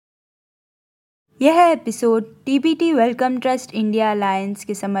यह episode TBT welcome Trust India alliance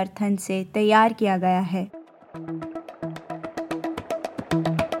के समर्थन से तैयार किया गया है।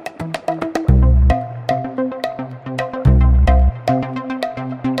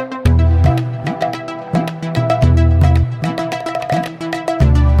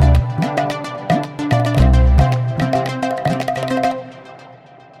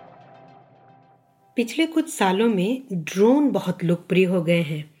 पिछले कुछ सालों में ड्रोन बहुत लोकप्रिय हो गए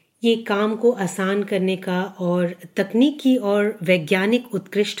हैं। ये काम को आसान करने का और तकनीकी और वैज्ञानिक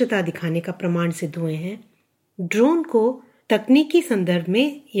उत्कृष्टता दिखाने का प्रमाण सिद्ध हुए हैं। ड्रोन को तकनीकी संदर्भ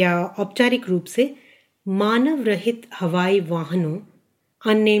में या औपचारिक रूप से मानव रहित हवाई वाहनों,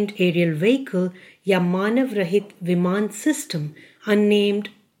 अननेम्ड एरियल व्हीकल या मानव रहित विमान सिस्टम, अननेम्ड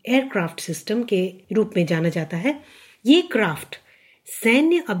एयरक्राफ्ट सिस्टम के रूप में जाना जाता है। ये क्राफ्ट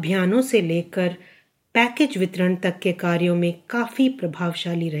सैन्य अभियानों से लेकर पैकेज वितरण तक के कार्यों में काफी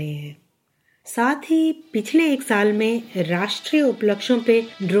प्रभावशाली रहे हैं। साथ ही पिछले एक साल में राष्ट्रीय उपलक्ष्यों पे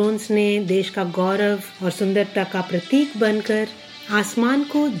ड्रोन्स ने देश का गौरव और सुंदरता का प्रतीक बनकर आसमान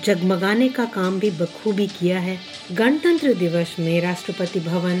को जगमगाने का काम भी बखूबी किया है। गणतंत्र दिवस में राष्ट्रपति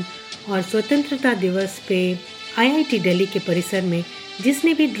भवन और स्वतंत्रता दिवस पे IIT दिल्ली के परिसर में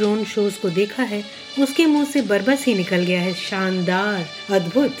जिसने भी ड्रोन शोज को देखा है उसके मुंह से बरबस ही निकल गया है। शानदार,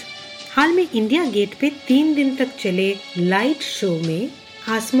 अद्भुत। हाल में इंडिया गेट पे 3 दिन तक चले लाइट शो में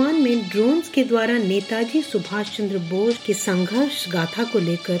आसमान में ड्रोन्स के द्वारा नेताजी सुभाष चंद्र बोस की संघर्ष गाथा को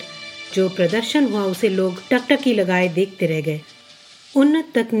लेकर जो प्रदर्शन हुआ उसे लोग टकटकी लगाए देखते रह गए।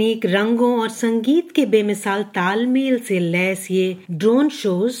 उन्नत तकनीक, रंगों और संगीत के बेमिसाल तालमेल से लैस ये ड्रोन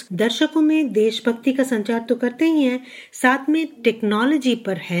शोज दर्शकों में देशभक्ति का संचार तो करते ही हैं, साथ में टेक्नोलॉजी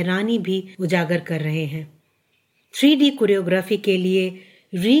पर हैरानी भी उजागर कर रहे हैं। 3D कोरियोग्राफी के लिए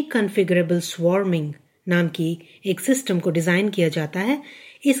रिकॉन्फिगरेबल स्वॉर्मिंग नाम की एक सिस्टम को डिजाइन किया जाता है।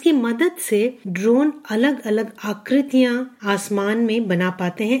 इसकी मदद से ड्रोन अलग अलग आकृतियां आसमान में बना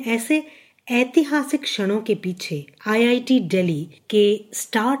पाते हैं। ऐसे ऐतिहासिक क्षणों के पीछे IIT दिल्ली के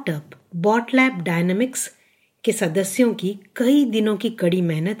स्टार्टअप बॉटलैब डायनामिक्स के सदस्यों की कई दिनों की कड़ी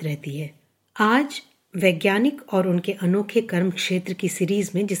मेहनत रहती है। आज वैज्ञानिक और उनके अनोखे कर्म क्षेत्र की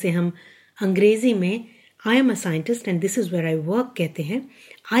सीरीज में, जिसे हम अंग्रेजी में I am a scientist and this is where I work कहते हैं,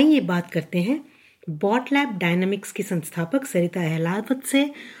 आइए बात करते हैं बॉटलैब डायनामिक्स की संस्थापक सरिता अहलावत से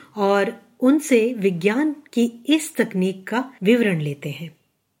और उनसे विज्ञान की इस तकनीक का विवरण लेते हैं।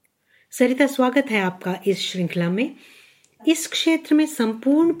 सरिता, स्वागत है आपका इस श्रृंखला में। इस क्षेत्र में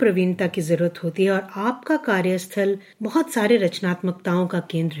संपूर्ण प्रवीणता की जरूरत होती है और आपका कार्यस्थल बहुत सारे रचनात्मकताओं का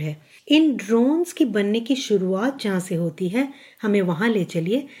केंद्र है। इन ड्रोन्स की बनने की शुरुआत जहाँ से होती है, हमें वहां ले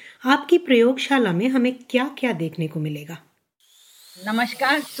चलिए। आपकी प्रयोगशाला में हमें क्या क्या देखने को मिलेगा?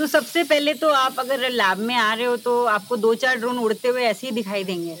 नमस्कार। तो सबसे पहले तो आप अगर लैब में आ रहे हो तो आपको 2-4 ड्रोन उड़ते हुए ऐसे ही दिखाई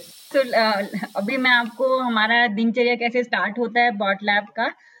देंगे। तो अभी मैं आपको हमारा दिनचर्या कैसे स्टार्ट होता है बॉट लैब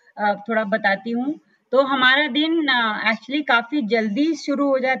का थोड़ा बताती हूँ। तो हमारा दिन एक्चुअली काफी जल्दी शुरू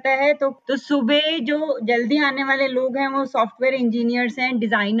हो जाता है। तो सुबह जो जल्दी आने वाले लोग हैं वो सॉफ्टवेयर इंजीनियर्स हैं,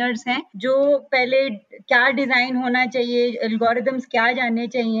 डिजाइनर्स हैं, जो पहले क्या डिजाइन होना चाहिए, एल्गोरिथम्स क्या जानने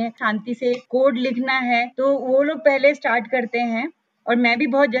चाहिए, शांति से कोड लिखना है, तो वो लोग पहले स्टार्ट करते हैं। और मैं भी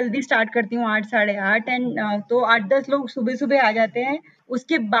बहुत जल्दी स्टार्ट करती हूँ 8, 8:30 एंड तो 8-10 लोग सुबह सुबह आ जाते हैं।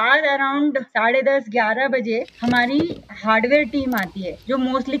 उसके बाद अराउंड 10:30, 11 बजे हमारी हार्डवेयर टीम आती है, जो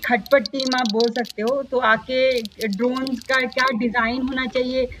मोस्टली खटपट टीम आप बोल सकते हो। तो आके ड्रोन का क्या डिजाइन होना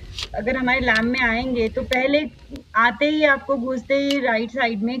चाहिए, अगर हमारे लैब में आएंगे तो पहले आते ही आपको घुसते ही राइट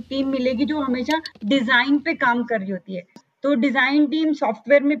साइड में एक टीम मिलेगी जो हमेशा डिजाइन पे काम कर रही होती है। तो डिजाइन टीम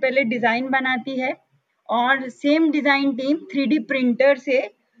सॉफ्टवेयर में पहले डिजाइन बनाती है और same design team 3D printer से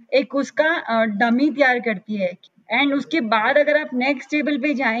एक उसका डमी तैयार करती है। एंड उसके बाद अगर आप नेक्स्ट टेबल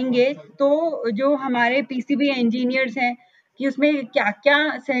पे जाएंगे तो जो हमारे PCB इंजीनियर्स हैं कि उसमें क्या क्या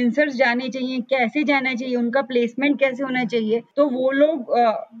सेंसर्स जाने चाहिए, कैसे जाना चाहिए, उनका प्लेसमेंट कैसे होना चाहिए, तो वो लोग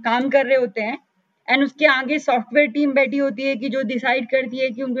काम कर रहे होते हैं। एंड उसके आगे सॉफ्टवेयर टीम बैठी होती है कि जो डिसाइड करती है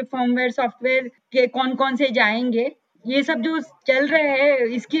कि उनके फर्मवेयर सॉफ्टवेयर के कौन कौन से जाएंगे। ये सब जो चल रहा है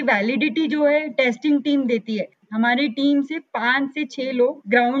इसकी वैलिडिटी जो है टेस्टिंग टीम देती है। हमारी टीम से 5 से 6 लोग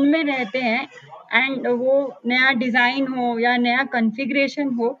ग्राउंड में रहते हैं एंड वो नया डिजाइन हो या नया कॉन्फ़िगरेशन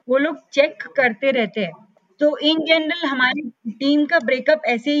हो वो लोग चेक करते रहते हैं। तो इन जनरल हमारी टीम का ब्रेकअप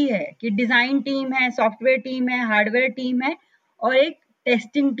ऐसे ही है कि डिजाइन टीम है, सॉफ्टवेयर टीम है, हार्डवेयर टीम है और एक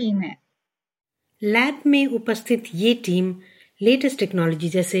टेस्टिंग टीम है। लैब में उपस्थित ये टीम लेटेस्ट टेक्नोलॉजी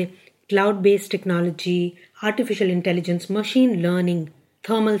जैसे cloud based technology, artificial intelligence, machine learning,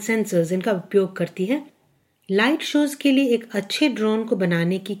 thermal sensors, इनका उपयोग करती है। लाइट शोज के लिए एक अच्छे ड्रोन को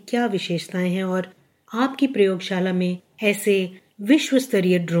बनाने की क्या विशेषताएं हैं और आपकी प्रयोगशाला में ऐसे विश्व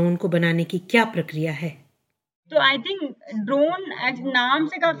स्तरीय ड्रोन को बनाने की क्या प्रक्रिया है? तो आई थिंक ड्रोन नाम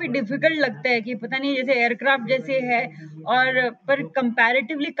से काफी डिफिकल्ट लगता है कि पता नहीं जैसे एयरक्राफ्ट जैसे है, और पर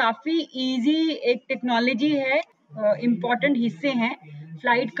कंपैरेटिवली काफी इजी एक टेक्नोलॉजी है। इम्पोर्टेंट हिस्से हैं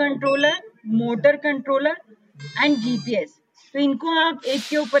flight controller, motor controller and GPS. तो इनको आप एक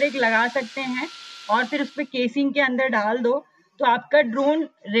के ऊपर एक लगा सकते हैं और फिर उस पर केसिंग के अंदर डाल दो तो आपका ड्रोन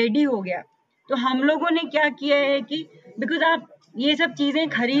रेडी हो गया। तो हम लोगों ने क्या किया है कि बिकॉज आप ये सब चीजें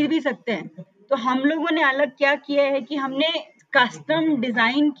खरीद भी सकते हैं, तो हम लोगों ने अलग क्या किया है कि हमने कस्टम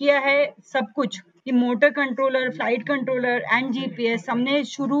डिजाइन किया है सब कुछ, कि motor controller, flight controller and GPS हमने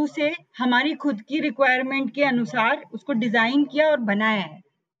शुरू से हमारी खुद की रिक्वायरमेंट के अनुसार उसको डिजाइन किया और बनाया है।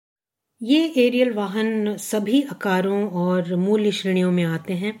 ये एरियल वाहन सभी आकारों और मूल्य श्रेणियों में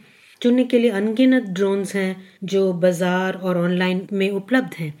आते हैं। चुनने के लिए अनगिनत ड्रोन्स हैं जो बाजार और ऑनलाइन में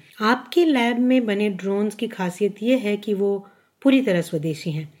उपलब्ध हैं। आपके लैब में बने ड्रोन्स की खासियत ये है कि वो पूरी तरह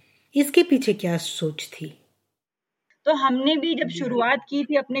स्वदेशी हैं। इसके पीछे क्या सोच थी? तो हमने भी जब शुरुआत की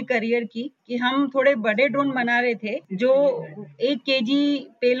थी अपने करियर की कि हम थोड़े बड़े ड्रोन बना रहे थे जो 1 केजी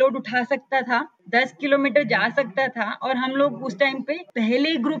पेलोड उठा सकता था, 10 किलोमीटर जा सकता था, और हम लोग उस टाइम पे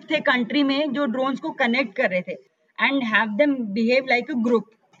पहले ग्रुप थे कंट्री में जो ड्रोन्स को कनेक्ट कर रहे थे and have them behave like a group.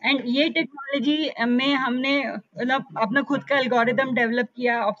 And ये टेक्नोलॉजी में हमने मतलब अपना खुद का एल्गोरिदम डेवलप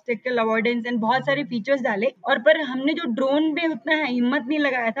किया, ऑब्स्टेकल अवॉइडेंस एंड बहुत सारे फीचर्स डाले, और पर हमने जो ड्रोन में उतना हिम्मत नहीं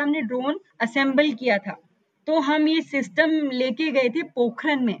लगाया था, हमने ड्रोन असेंबल किया था। तो हम ये सिस्टम लेके गए थे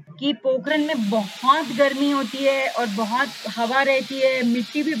पोखरन में, कि पोखरन में बहुत गर्मी होती है और बहुत हवा रहती है,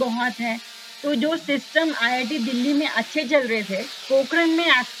 मिट्टी भी बहुत है। तो जो सिस्टम आईआईटी दिल्ली में अच्छे चल रहे थे, पोखरन में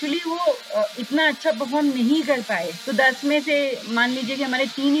एक्चुअली वो इतना अच्छा परफॉर्म नहीं कर पाए। तो 10 में से मान लीजिए कि हमारे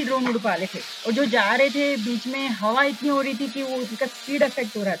 3 ही ड्रोन उड़ पा रहे थे, और जो जा रहे थे बीच में हवा इतनी हो रही थी कि वो उनका स्पीड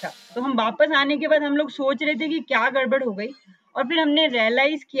अफेक्ट हो रहा था। तो हम वापस आने के बाद हम लोग सोच रहे थे कि क्या गड़बड़ हो गई, और फिर हमने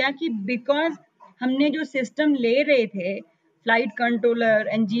रियलाइज किया कि बिकॉज हमने जो सिस्टम ले रहे थे, flight controller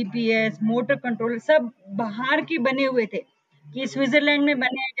and GPS, motor controller, सब बाहर के बने हुए थे, कि स्विट्जरलैंड में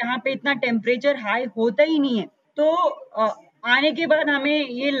बने हैं जहाँ पे इतना टेम्परेचर हाई होता ही नहीं है। तो आने के बाद हमें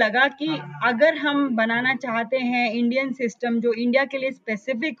ये लगा कि अगर हम बनाना चाहते हैं इंडियन सिस्टम जो इंडिया के लिए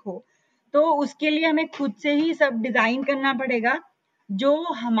स्पेसिफिक हो, तो उसके लिए हमें खुद से ही सब डिजाइन करना पड़ेगा जो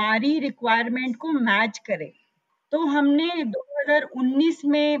हमारी रिक्वायरमेंट को मैच करे। तो हमने 2019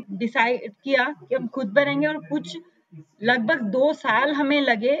 में डिसाइड किया कि हम खुद बनाएंगे, और कुछ लगभग 2 साल हमें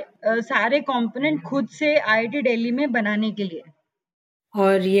लगे सारे कंपोनेंट खुद से आईआईटी दिल्ली में बनाने के लिए।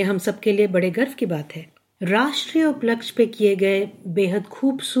 और ये हम सबके लिए बड़े गर्व की बात है। राष्ट्रीय उपलक्ष्य पे किए गए बेहद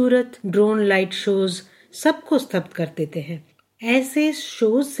खूबसूरत ड्रोन लाइट शोज सबको स्तब्ध कर देते हैं। ऐसे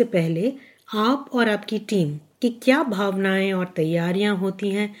शोज से पहले आप और आपकी टीम की क्या भावनाएं और तैयारियां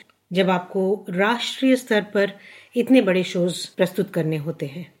होती हैं जब आपको राष्ट्रीय स्तर पर इतने बड़े शोज प्रस्तुत करने होते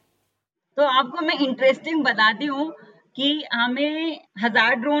हैं? तो आपको मैं इंटरेस्टिंग बताती हूँ कि हमें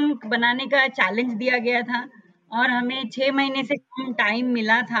 1000 ड्रोन बनाने का चैलेंज दिया गया था, और हमें 6 महीने से कम टाइम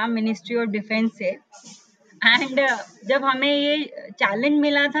मिला था मिनिस्ट्री ऑफ डिफेंस से। एंड जब हमें ये चैलेंज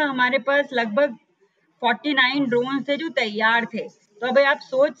मिला था, हमारे पास लगभग 49 ड्रोन थे जो तैयार थे। तो अब आप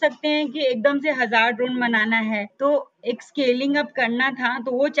सोच सकते हैं कि एकदम से 1000 ड्रोन बनाना है, तो एक स्केलिंग अप करना था।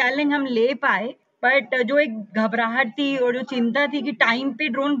 तो वो चैलेंज हम ले पाए, बट जो एक घबराहट थी और जो चिंता थी कि टाइम पे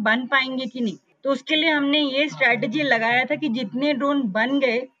ड्रोन बन पाएंगे कि नहीं, तो उसके लिए हमने ये स्ट्रेटेजी लगाया था कि जितने ड्रोन बन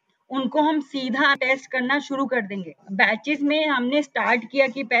गए उनको हम सीधा टेस्ट करना शुरू कर देंगे। बैचेस में हमने स्टार्ट किया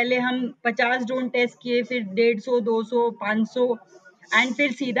कि पहले हम 50 ड्रोन टेस्ट किए, फिर 150, 200, 500, एंड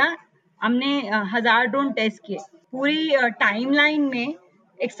फिर सीधा हमने 1000 ड्रोन टेस्ट किए। पूरी टाइमलाइन में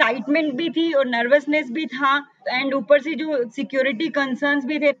एक्साइटमेंट भी थी और नर्वसनेस भी था, एंड ऊपर से जो सिक्योरिटी कंसर्न्स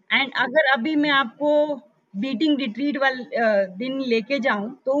भी थे। एंड अगर अभी मैं आपको बीटिंग रिट्रीट वाले दिन लेके जाऊं,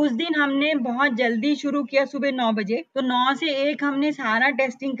 तो उस दिन हमने बहुत जल्दी शुरू किया, सुबह 9 बजे। तो 9 से 1 हमने सारा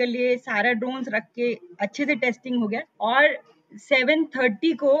टेस्टिंग कर लिए, सारा ड्रोन्स रख के अच्छे से टेस्टिंग हो गया, और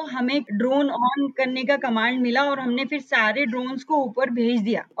 7:30 को हमें ड्रोन ऑन करने का कमांड मिला, और हमने फिर सारे ड्रोन्स को ऊपर भेज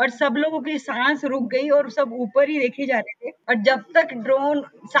दिया, और सब लोगों की सांस रुक गई और सब ऊपर ही देखे जा रहे थे। और जब तक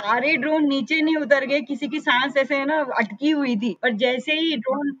सारे ड्रोन नीचे नहीं उतर गए, किसी की सांस ऐसे है ना अटकी हुई थी, और जैसे ही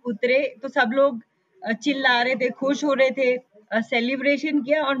ड्रोन उतरे तो सब लोग चिल्ला रहे थे, खुश हो रहे थे, सेलिब्रेशन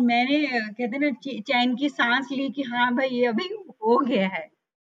किया, और मैंने कहते ना चैन की सांस ली कि हाँ भाई ये अभी हो गया है।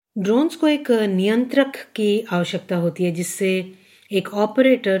 ड्रोन्स को एक नियंत्रक की आवश्यकता होती है जिससे एक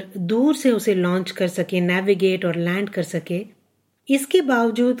ऑपरेटर दूर से उसे लॉन्च कर सके, नेविगेट और लैंड कर सके। इसके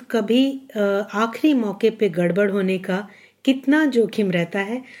बावजूद कभी आखिरी मौके पे गड़बड़ होने का कितना जोखिम रहता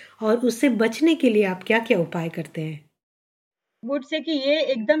है और उससे बचने के लिए आप क्या क्या उपाय करते हैं? वुड से कि ये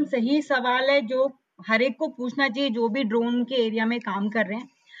एकदम सही सवाल है जो हर एक को पूछना चाहिए जो भी ड्रोन के एरिया में काम कर रहे हैं,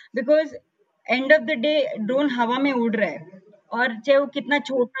 because end of the day drone हवा में उड़ रहा है, और चाहे वो कितना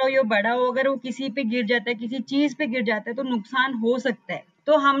छोटा हो या बड़ा हो, अगर वो किसी पे गिर जाता है, किसी चीज पे गिर जाता है, तो नुकसान हो सकता है।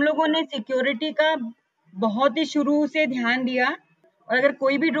 तो हम लोगों ने सिक्योरिटी का बहुत ही शुरू से ध्यान दिया, और अगर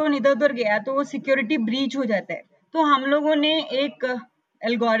कोई भी ड्रोन इधर उधर गया तो वो सिक्योरिटी ब्रीच हो जाता है। तो हम लोगों ने एक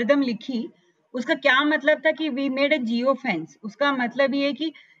एल्गोरिदम लिखी। उसका क्या मतलब था कि we made a geofence. उसका मतलब ये है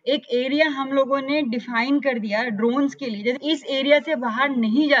कि एक एरिया हम लोगों ने डिफाइन कर दिया ड्रोन्स के लिए, जैसे इस एरिया से बाहर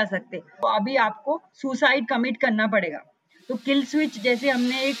नहीं जा सकते, तो अभी आपको सुसाइड कमिट करना पड़ेगा। तो किल स्विच जैसे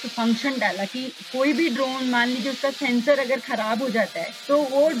हमने एक फंक्शन डाला कि कोई भी ड्रोन, मान लीजिए उसका सेंसर अगर खराब हो जाता है, तो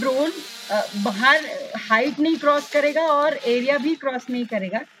वो ड्रोन बाहर हाइट नहीं क्रॉस करेगा और एरिया भी क्रॉस नहीं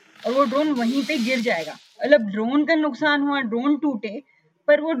करेगा, और वो ड्रोन वहीं पे गिर जाएगा। मतलब ड्रोन का नुकसान हुआ, ड्रोन टूटे,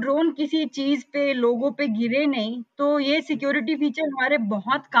 पर वो ड्रोन किसी चीज पे, लोगों पे गिरे नहीं। तो ये सिक्योरिटी फीचर हमारे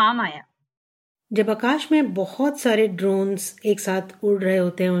बहुत काम आया। जब आकाश में बहुत सारे ड्रोन्स एक साथ उड़ रहे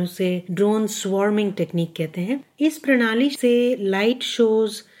होते हैं, उसे ड्रोन स्वार्मिंग टेक्निक कहते हैं। इस प्रणाली से लाइट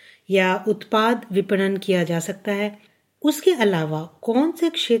शोज या उत्पाद विपणन किया जा सकता है। उसके अलावा कौन से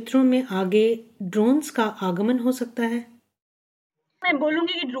क्षेत्रों में आगे ड्रोन्स का आगमन हो सकता है? मैं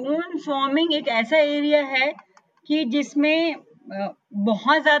बोलूंगी कि ड्रोन स्वार्मिंग एक ऐसा एरिया है कि जिसमें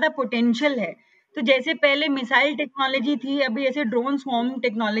बहुत ज्यादा पोटेंशियल है। तो जैसे पहले मिसाइल टेक्नोलॉजी थी, अभी ऐसे ड्रोन स्वार्म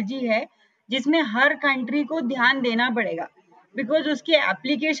टेक्नोलॉजी है, जिसमें हर कंट्री को ध्यान देना पड़ेगा, बिकॉज उसके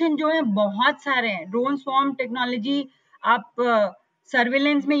एप्लीकेशन जो है बहुत सारे हैं। ड्रोन स्वार्म टेक्नोलॉजी आप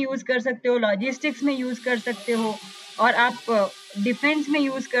सर्विलेंस में यूज कर सकते हो, लॉजिस्टिक्स में यूज कर सकते हो, और आप डिफेंस में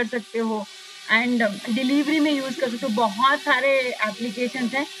यूज कर सकते हो, एंड डिलीवरी में यूज कर सकते हो। बहुत सारे एप्लीकेशन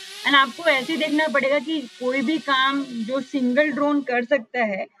हैं, एंड आपको ऐसे देखना पड़ेगा कि कोई भी काम जो सिंगल ड्रोन कर सकता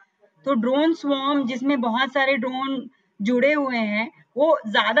है, तो ड्रोन स्वॉर्म जिसमें बहुत सारे ड्रोन जुड़े हुए हैं, वो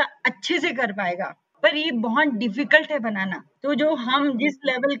ज्यादा अच्छे से कर पाएगा। पर ये बहुत डिफिकल्ट है बनाना। तो जो हम जिस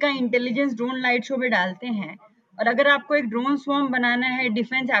लेवल का इंटेलिजेंस ड्रोन लाइट शो में डालते हैं, और अगर आपको एक ड्रोन स्वॉर्म बनाना है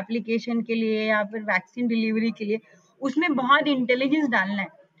डिफेंस एप्लीकेशन के लिए या फिर वैक्सीन डिलीवरी के लिए, उसमें बहुत इंटेलिजेंस डालना है।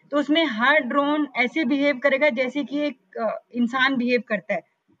 तो उसमें हर ड्रोन ऐसे बिहेव करेगा जैसे कि एक इंसान बिहेव करता है।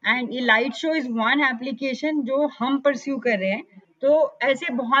 एंड ये light show is one application जो हम परस्यू कर रहे हैं। तो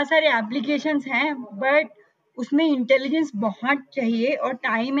ऐसे बहुत सारे एप्लीकेशंस हैं, बट उसमें इंटेलिजेंस बहुत चाहिए, और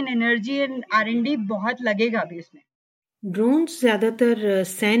time and energy and R&D बहुत लगेगा भी उसमें। ड्रोन्स ज्यादातर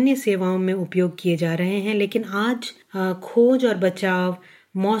सैन्य सेवाओं में उपयोग किए जा रहे हैं, लेकिन आज खोज और बचाव,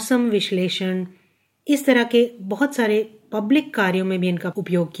 मौसम विश्लेषण, इस तरह के बहुत सारे पब्लिक कार्यों में भी इनका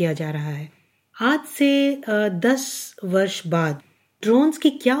उपयोग किया जा रहा है। आज से 10 वर्ष बाद ड्रोन्स की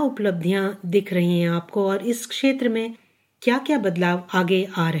क्या उपलब्धियां दिख रही हैं आपको, और इस क्षेत्र में क्या क्या बदलाव आगे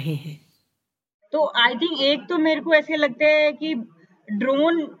आ रहे हैं? तो आई थिंक एक तो मेरे को ऐसे लगता है कि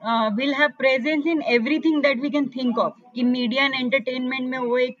drone will have presence in everything that we can think of, कि मीडिया एंड एंटरटेनमेंट में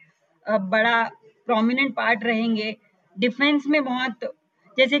वो एक बड़ा प्रोमिनेंट पार्ट रहेंगे। डिफेंस में बहुत,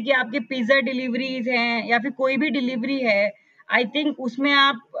 जैसे कि आपके पिज्जा डिलीवरीज हैं या फिर कोई भी डिलीवरी है, आई थिंक उसमें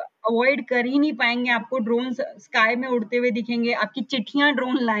आप अवॉइड कर ही नहीं पाएंगे, आपको ड्रोन स्काई में उड़ते हुए दिखेंगे, आपकी चिट्ठियां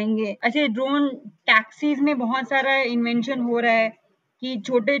ड्रोन लाएंगे। ऐसे ड्रोन टैक्सीज में बहुत सारा इन्वेंशन हो रहा है कि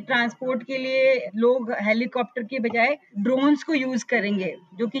छोटे ट्रांसपोर्ट के लिए लोग हेलीकॉप्टर के बजाय ड्रोन्स को यूज करेंगे,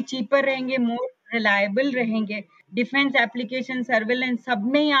 जो कि चीपर रहेंगे, मोर रिलायबल रहेंगे। डिफेंस एप्लीकेशन, सर्वेलेंस, सब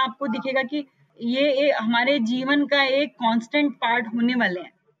में ही आपको दिखेगा कि ये हमारे जीवन का एक कांस्टेंट पार्ट होने वाले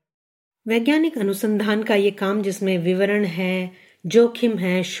हैं। वैज्ञानिक अनुसंधान का ये काम, जिसमें विवरण है, जोखिम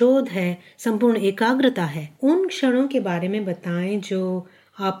है, शोध है, संपूर्ण एकाग्रता है, उन क्षणों के बारे में बताएं जो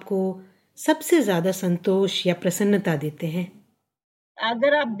आपको सबसे ज्यादा संतोष या प्रसन्नता देते हैं।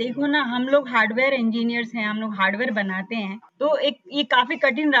 अगर आप देखो ना, हम लोग हार्डवेयर इंजीनियर्स हैं, हम लोग हार्डवेयर बनाते हैं, तो एक ये काफी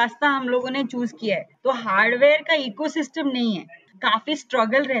कठिन रास्ता हम लोगों ने चूज किया है। तो हार्डवेयर का इकोसिस्टम नहीं है, काफी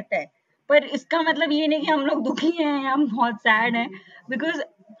स्ट्रगल रहता है। पर इसका मतलब ये नहीं कि हम लोग दुखी हैं, हम बहुत सैड हैं, बिकॉज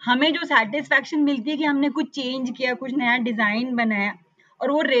हमें जो सेटिस्फैक्शन मिलती है कि हमने कुछ चेंज किया, कुछ नया डिजाइन बनाया,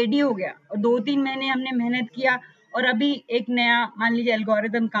 और वो रेडी हो गया, और 2-3 महीने हमने मेहनत किया, और अभी एक नया, मान लीजिए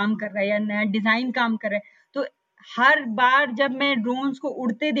एल्गोरिदम काम कर रहा है या नया डिजाइन काम कर रहा है। तो हर बार जब मैं ड्रोन्स को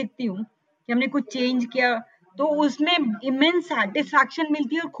उड़ते देखती हूँ कि हमने कुछ चेंज किया, तो उसमें इमेंस सेटिस्फैक्शन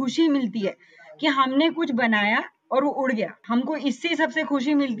मिलती है और खुशी मिलती है कि हमने कुछ बनाया और वो उड़ गया। हमको इससे सबसे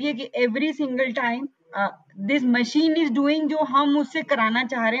खुशी मिलती है कि every single time this machine is doing, जो हम उससे कराना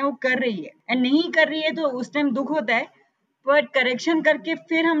चाह रहे हैं वो कर रही है। एंड नहीं कर रही है तो उस टाइम दुख होता है, बट करेक्शन करके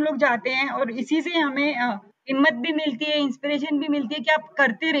फिर हम लोग जाते हैं, और इसी से हमें हिम्मत भी मिलती है, इंस्पिरेशन भी मिलती है कि आप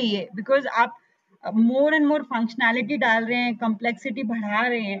करते रहिए, बिकॉज आप मोर एंड मोर फंक्शनैलिटी डाल रहे हैं, कॉम्प्लेक्सिटी बढ़ा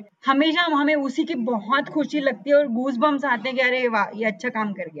रहे हैं। हमेशा हमें उसी की बहुत खुशी लगती है और गूज बम्स आते हैं कि अरे वाह, ये अच्छा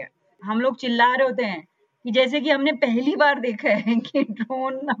काम कर गया। हम लोग चिल्ला रहे होते हैं कि जैसे कि हमने पहली बार देखा है कि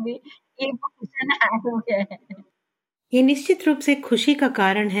ड्रोन अभी एक क्वेश्चन ऐड हो गया है। ये निश्चित रूप से खुशी का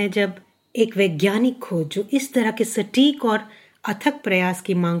कारण है जब एक वैज्ञानिक खोज जो इस तरह के सटीक और अथक प्रयास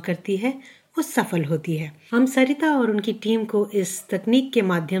की मांग करती है वो सफल होती है। हम सरिता और उनकी टीम को इस तकनीक के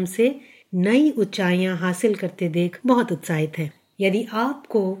माध्यम से नई ऊंचाइयां हासिल करते देख बहुत उत्साहित हैं। यदि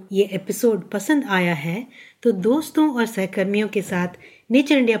आपको ये एपिसोड पसंद आया है तो दोस्तों और सहकर्मियों के साथ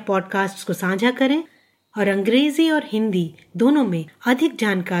नेचर इंडिया पॉडकास्ट को साझा करें और अंग्रेजी और हिंदी दोनों में अधिक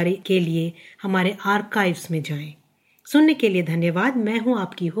जानकारी के लिए हमारे आर्काइव्स में जाएं। सुनने के लिए धन्यवाद। मैं हूं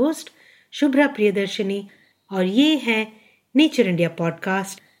आपकी होस्ट शुभ्रा प्रियदर्शनी और ये है नेचर इंडिया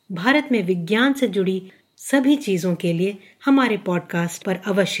पॉडकास्ट। भारत में विज्ञान से जुड़ी सभी चीजों के लिए हमारे पॉडकास्ट पर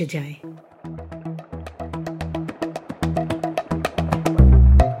अवश्य जाएं।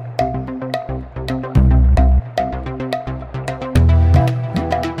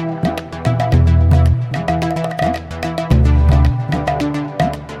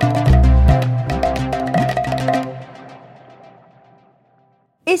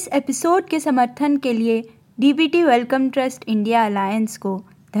 इस एपिसोड के समर्थन के लिए DBT Wellcome Trust India Alliance को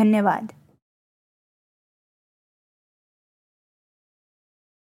धन्यवाद।